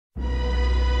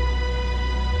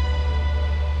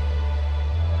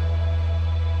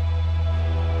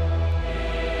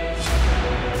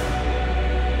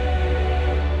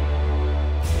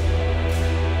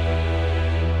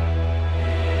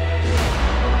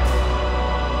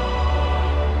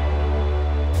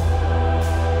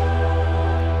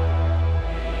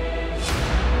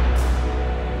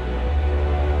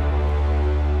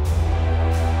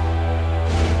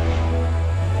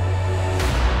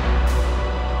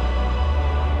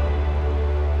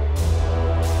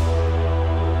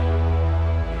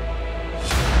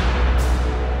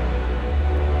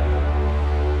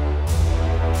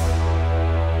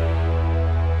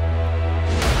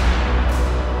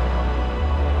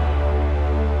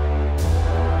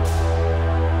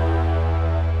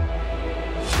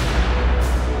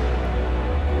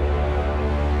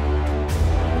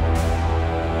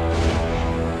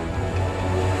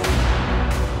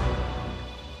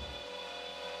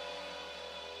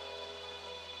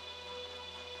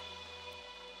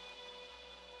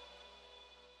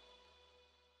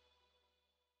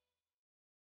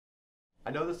I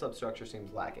know the substructure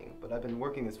seems lacking, but I've been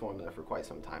working this formula for quite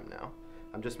some time now.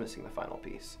 I'm just missing the final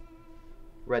piece.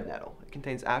 Red nettle. It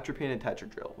contains atropine and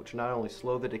tetradril, which not only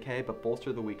slow the decay, but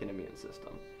bolster the weakened immune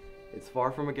system. It's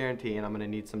far from a guarantee, and I'm going to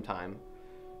need some time.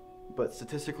 But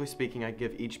statistically speaking, I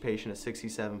give each patient a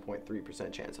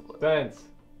 67.3% chance of living. Spence,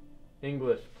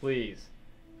 English, please.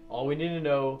 All we need to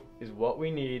know is what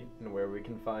we need and where we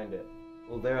can find it.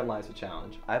 Well, therein lies the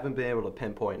challenge. I haven't been able to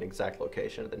pinpoint an exact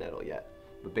location of the nettle yet,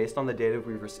 but based on the data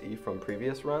we've received from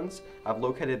previous runs, I've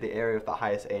located the area with the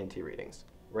highest A&T readings.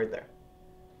 Right there.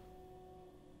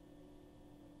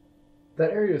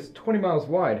 That area is 20 miles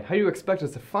wide. How do you expect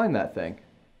us to find that thing?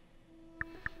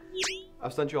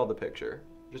 I've sent you all the picture.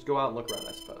 Just go out and look around,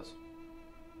 I suppose.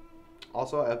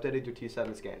 Also, I updated your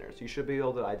T7 scanners. You should be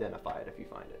able to identify it if you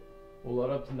find it. We'll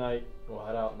load up tonight. We'll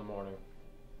head out in the morning.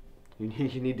 You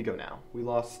need to go now. We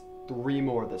lost 3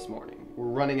 more this morning. We're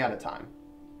running out of time.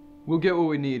 We'll get what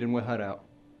we need and we'll head out.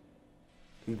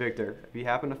 And Victor, if you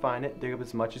happen to find it, dig up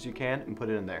as much as you can and put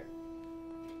it in there.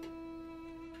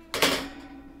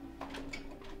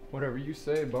 Whatever you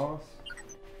say, boss.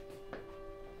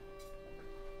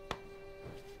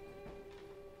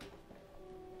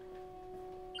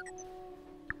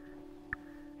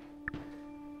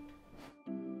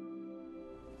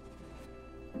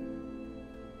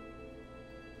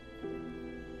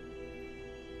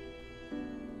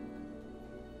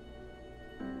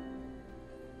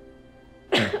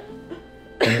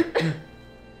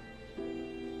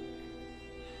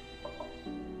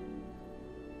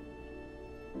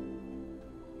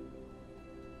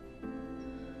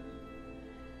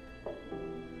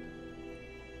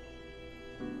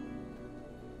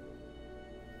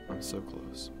 I'm so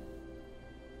close.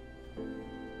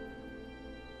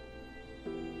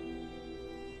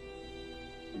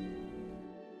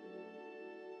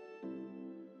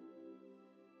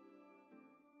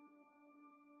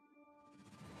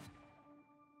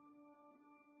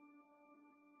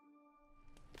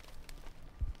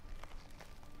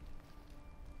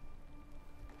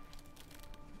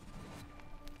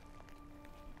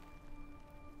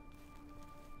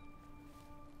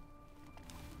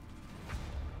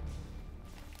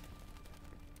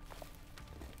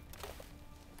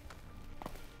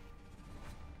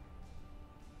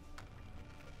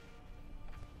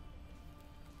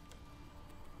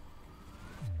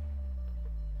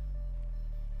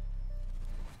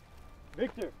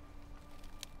 Victor!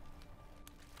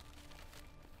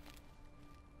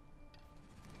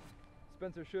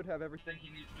 Spencer should have everything He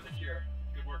needs for the cure.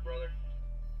 Good work, brother.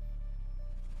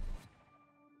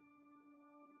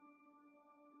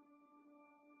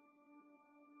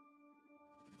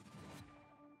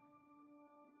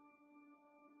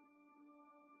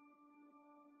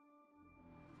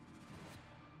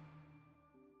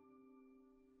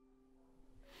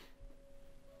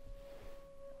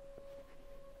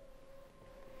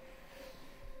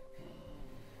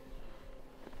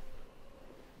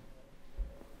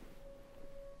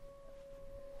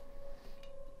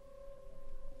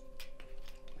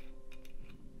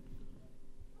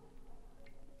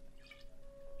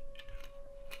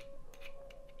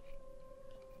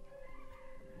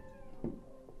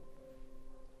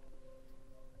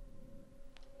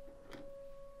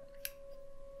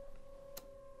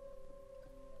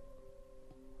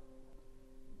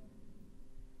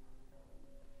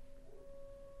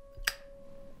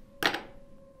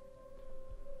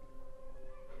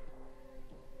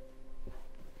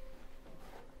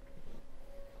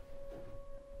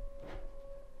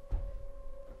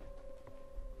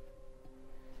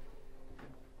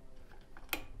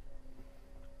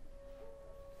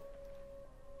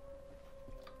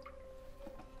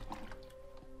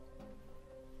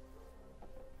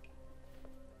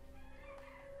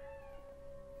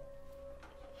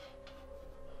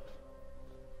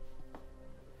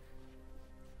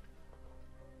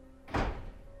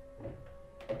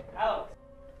 Alex!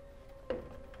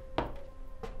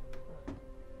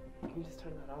 Can you just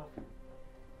turn that off?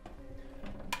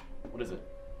 What is it?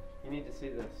 You need to see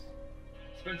this.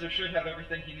 Spencer should have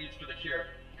everything he needs for the cure.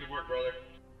 Good work, brother.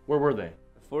 Where were they?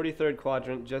 The 43rd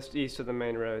quadrant, just east of the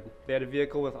main road. They had a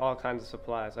vehicle with all kinds of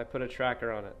supplies. I put a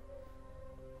tracker on it.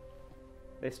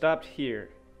 They stopped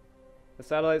here. The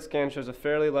satellite scan shows a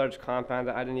fairly large compound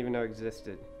that I didn't even know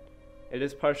existed. It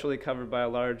is partially covered by a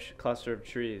large cluster of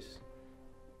trees.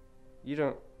 You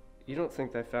don't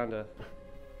think they found a...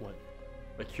 What?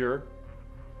 A cure?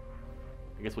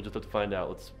 I guess we'll just have to find out.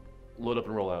 Let's load up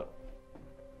and roll out.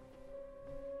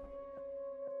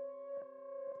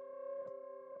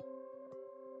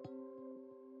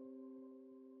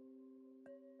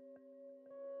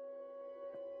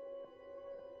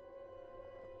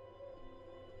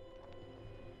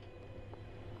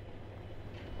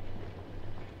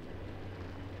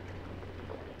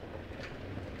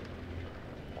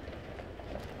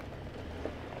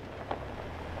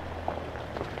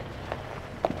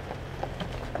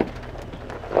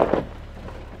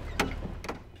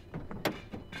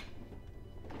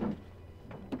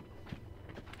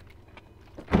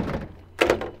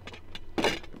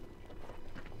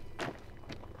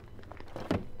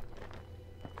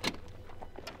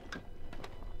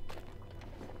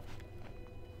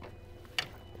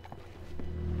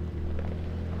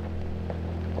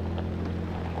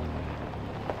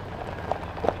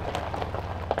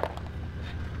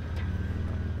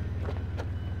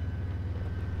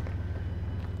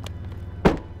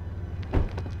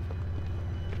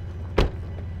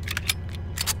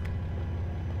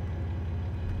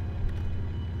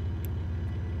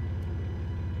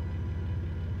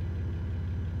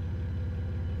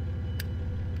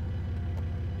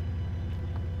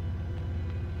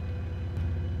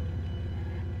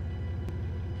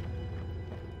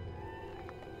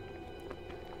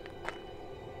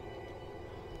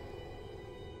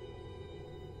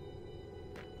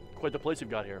 quite the place you've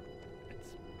got here.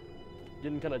 It's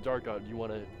getting kind of dark out. Do you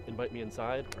want to invite me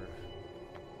inside? Or...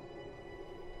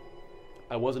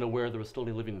 I wasn't aware there was still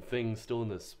any living things still in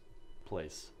this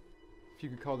place. If you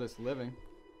could call this living.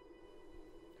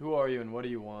 Who are you and what do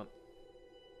you want?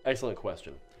 Excellent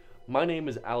question. My name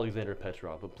is Alexander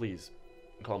Petrov, but please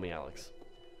call me Alex.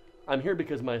 I'm here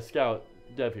because my scout,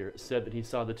 Dev here, said that he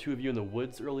saw the two of you in the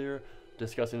woods earlier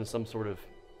discussing some sort of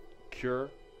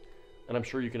cure, and I'm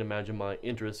sure you can imagine my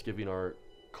interest given our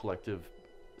collective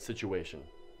situation.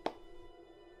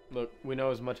 Look, we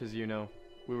know as much as you know.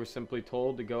 We were simply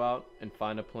told to go out and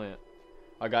find a plant.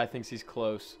 Our guy thinks he's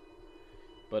close,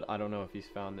 but I don't know if he's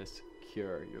found this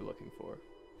cure you're looking for.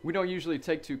 We don't usually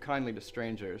take too kindly to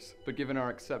strangers, but given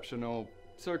our exceptional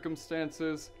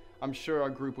circumstances, I'm sure our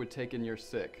group would take in your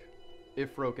sick,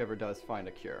 if Roke ever does find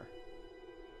a cure.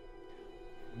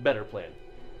 Better plan.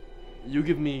 You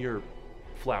give me your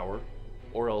flower,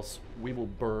 or else we will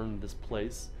burn this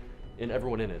place and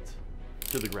everyone in it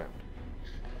to the ground.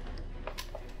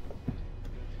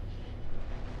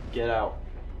 Get out.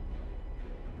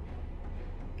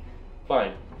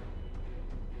 Fine.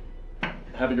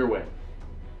 Have it your way.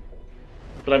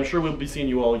 But I'm sure we'll be seeing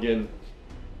you all again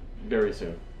very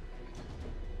soon.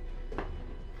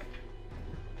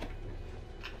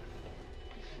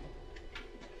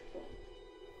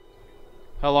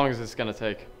 How long is this gonna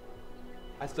take?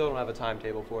 I still don't have a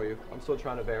timetable for you. I'm still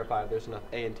trying to verify if there's enough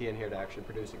A&T in here to actually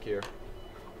produce a cure.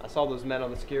 I saw those men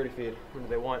on the security feed. What do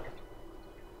they want?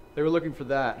 They were looking for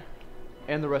that,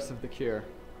 and the rest of the cure.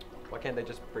 Why can't they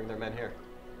just bring their men here?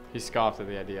 He scoffed at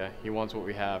the idea. He wants what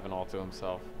we have and all to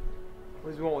himself. What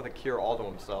does he want with a cure all to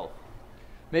himself?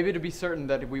 Maybe to be certain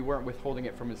that we weren't withholding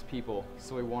it from his people,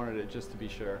 so he wanted it just to be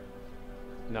sure.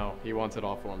 No, he wants it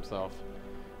all for himself.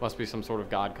 Must be some sort of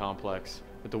god complex.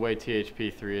 With the way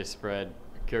THP3 is spread,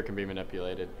 a cure can be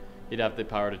manipulated. He'd have the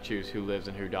power to choose who lives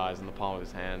and who dies in the palm of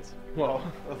his hands. Well,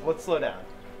 let's slow down.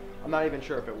 I'm not even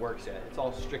sure if it works yet. It's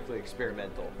all strictly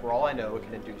experimental. For all I know, it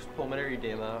can induce pulmonary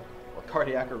edema, or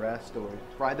cardiac arrest, or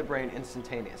fry the brain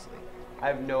instantaneously. I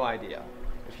have no idea.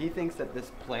 If he thinks that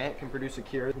this plant can produce a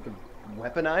cure that can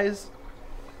weaponize,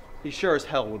 he sure as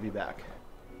hell will be back.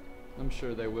 I'm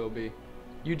sure they will be.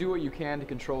 You do what you can to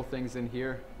control things in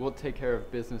here. We'll take care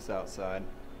of business outside.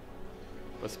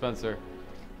 But Spencer,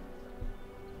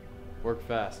 work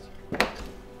fast.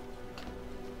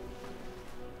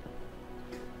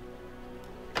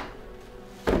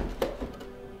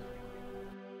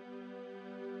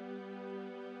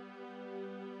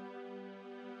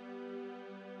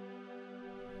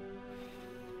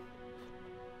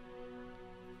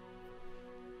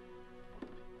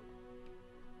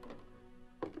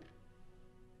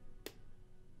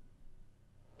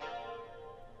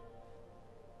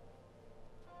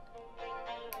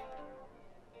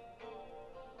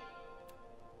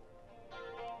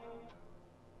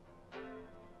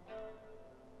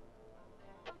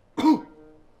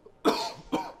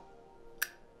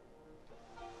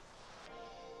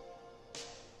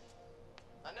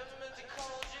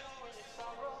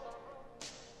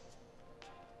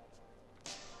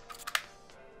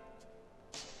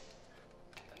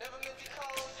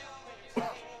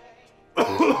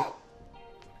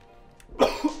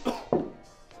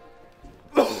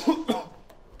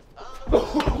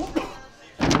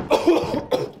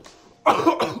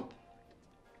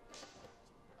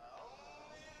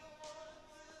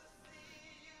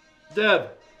 Deb!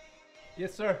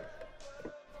 Yes, sir.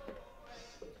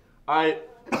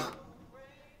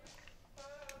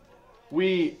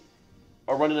 We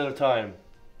are running out of time.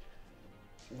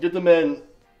 Get the men,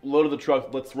 load of the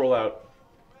truck, let's roll out.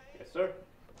 Yes, sir.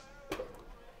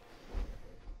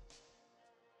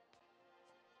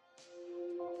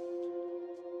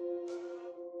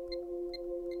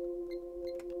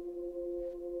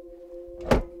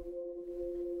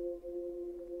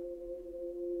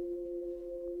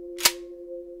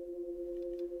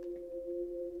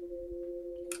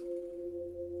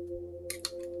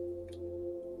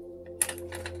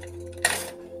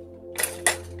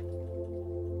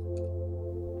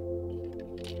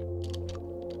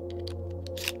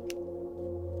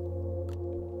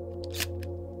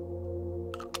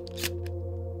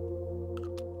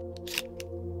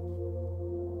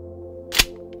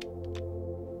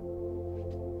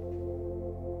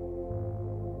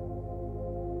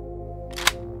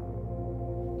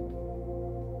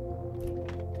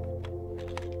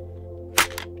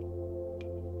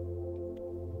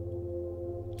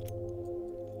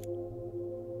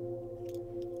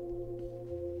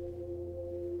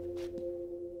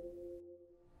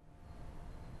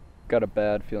 Got a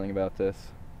bad feeling about this.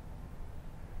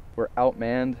 We're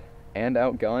outmanned and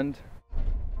outgunned.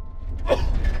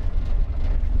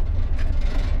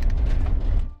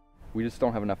 We just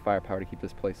don't have enough firepower to keep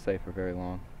this place safe for very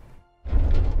long.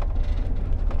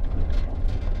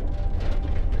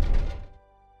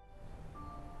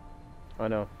 I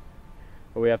know,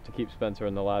 but we have to keep Spencer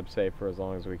in the lab safe for as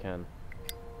long as we can.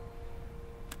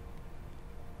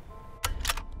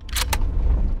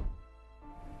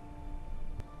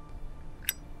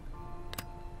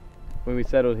 When we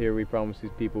settled here, we promised these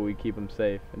people we'd keep them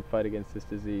safe and fight against this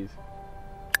disease.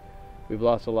 We've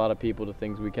lost a lot of people to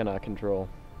things we cannot control.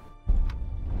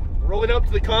 Rolling up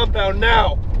to the compound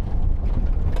now!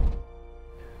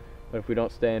 But if we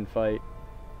don't stay and fight,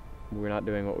 we're not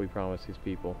doing what we promised these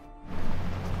people.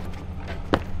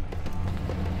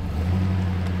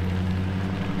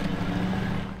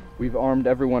 We've armed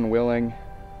everyone willing.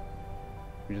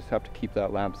 We just have to keep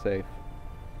that lab safe.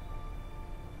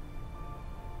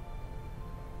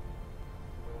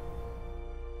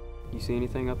 You see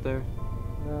anything up there?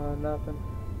 No, nothing.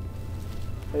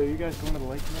 Hey, are you guys going to the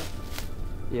lake tonight?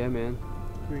 Yeah, man.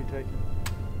 Who are you taking?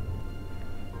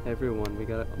 Everyone. We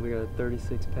got a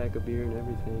 36 pack of beer and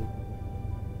everything.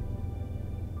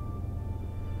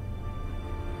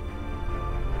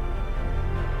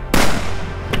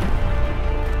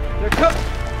 They're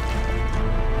coming!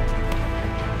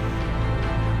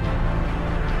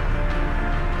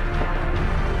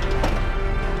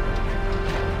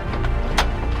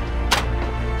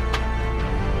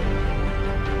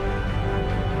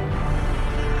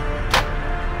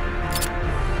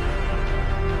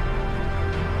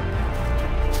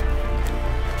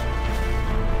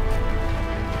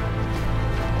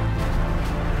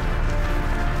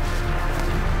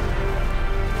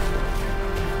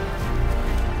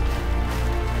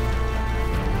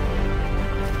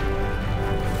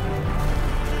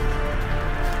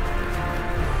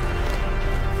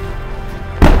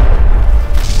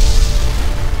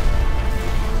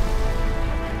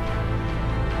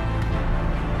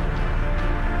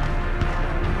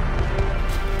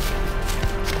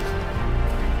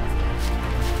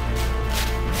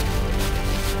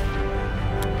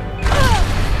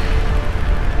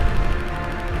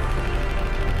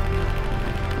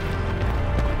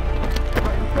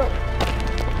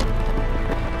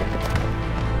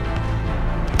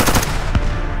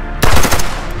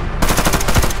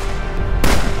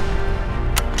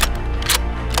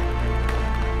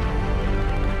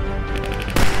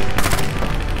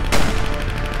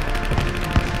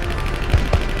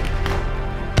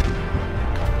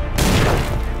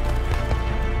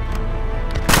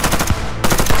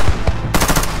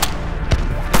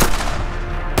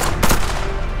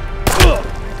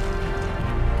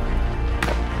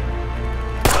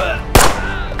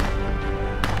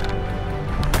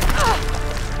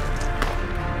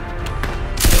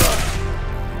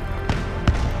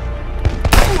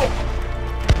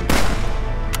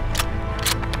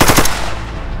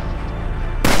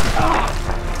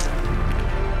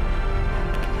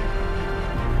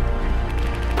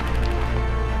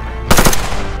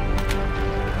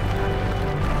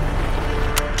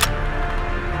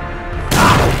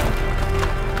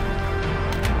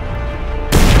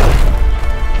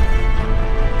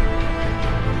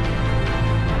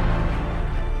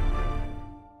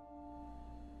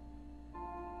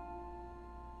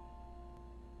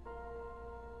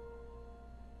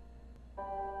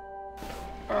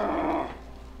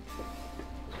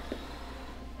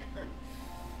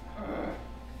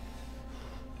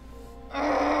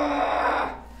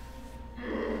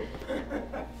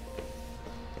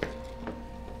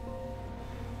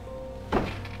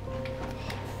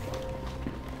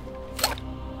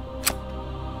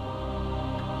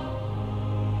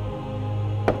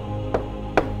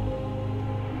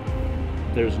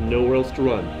 There's nowhere else to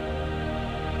run.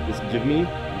 Just give me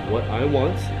what I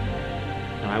want,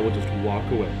 and I will just walk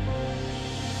away.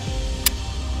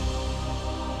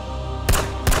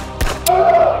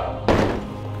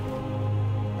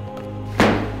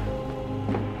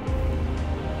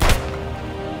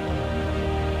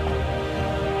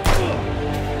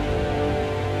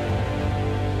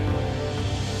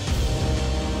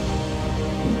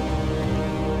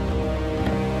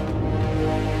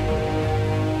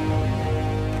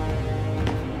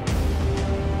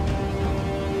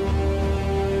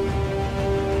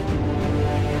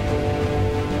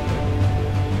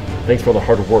 Thanks for all the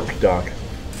hard work, Doc.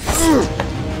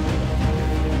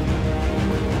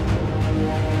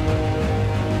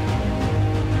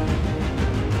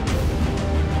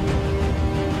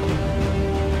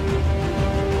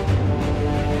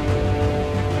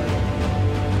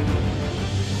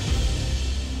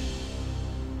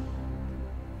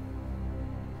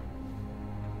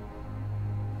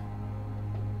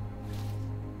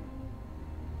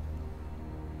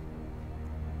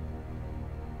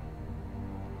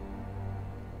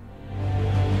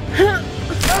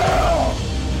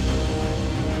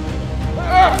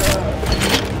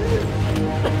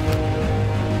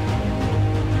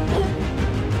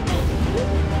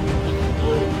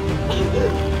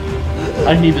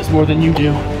 I need this more than you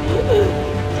do.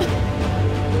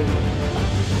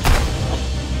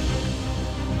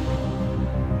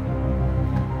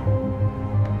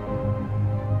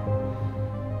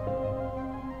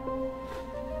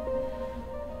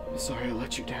 Sorry I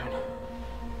let you down.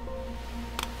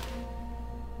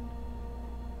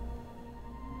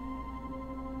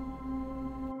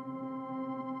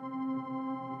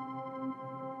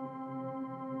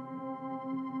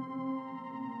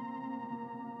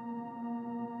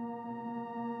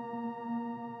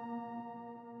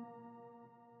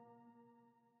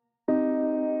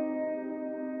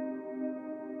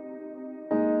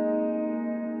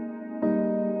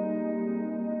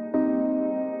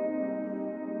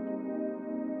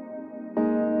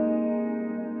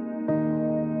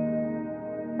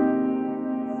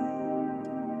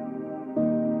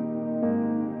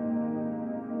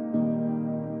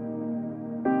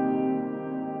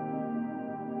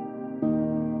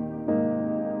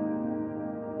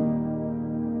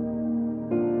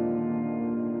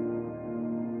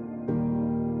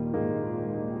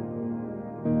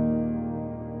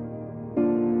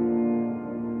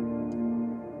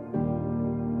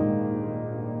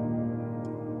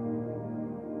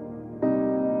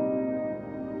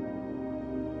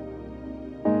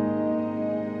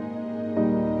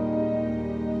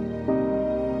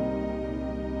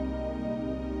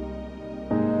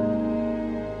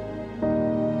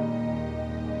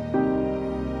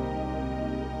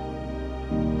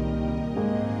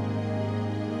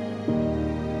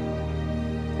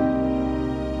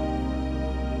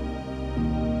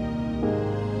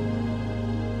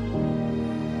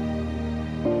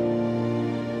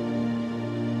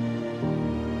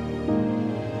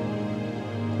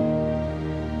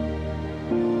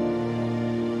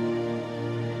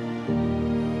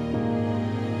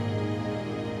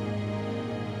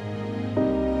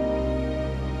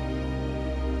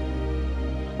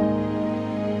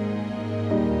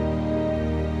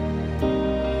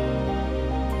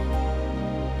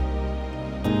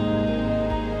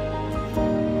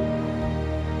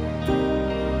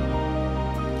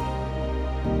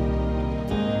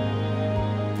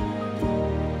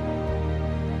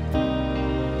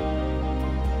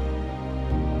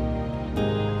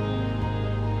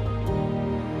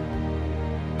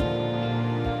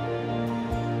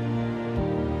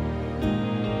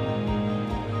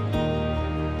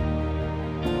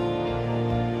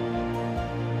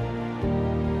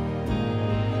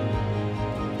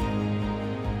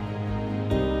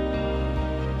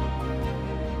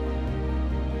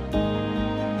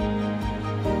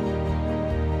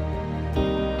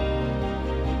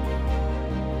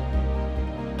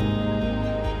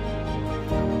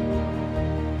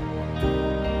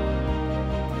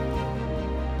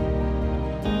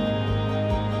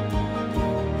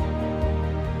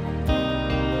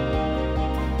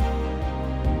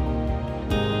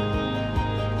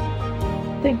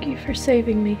 Thank you for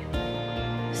saving me,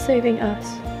 saving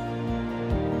us.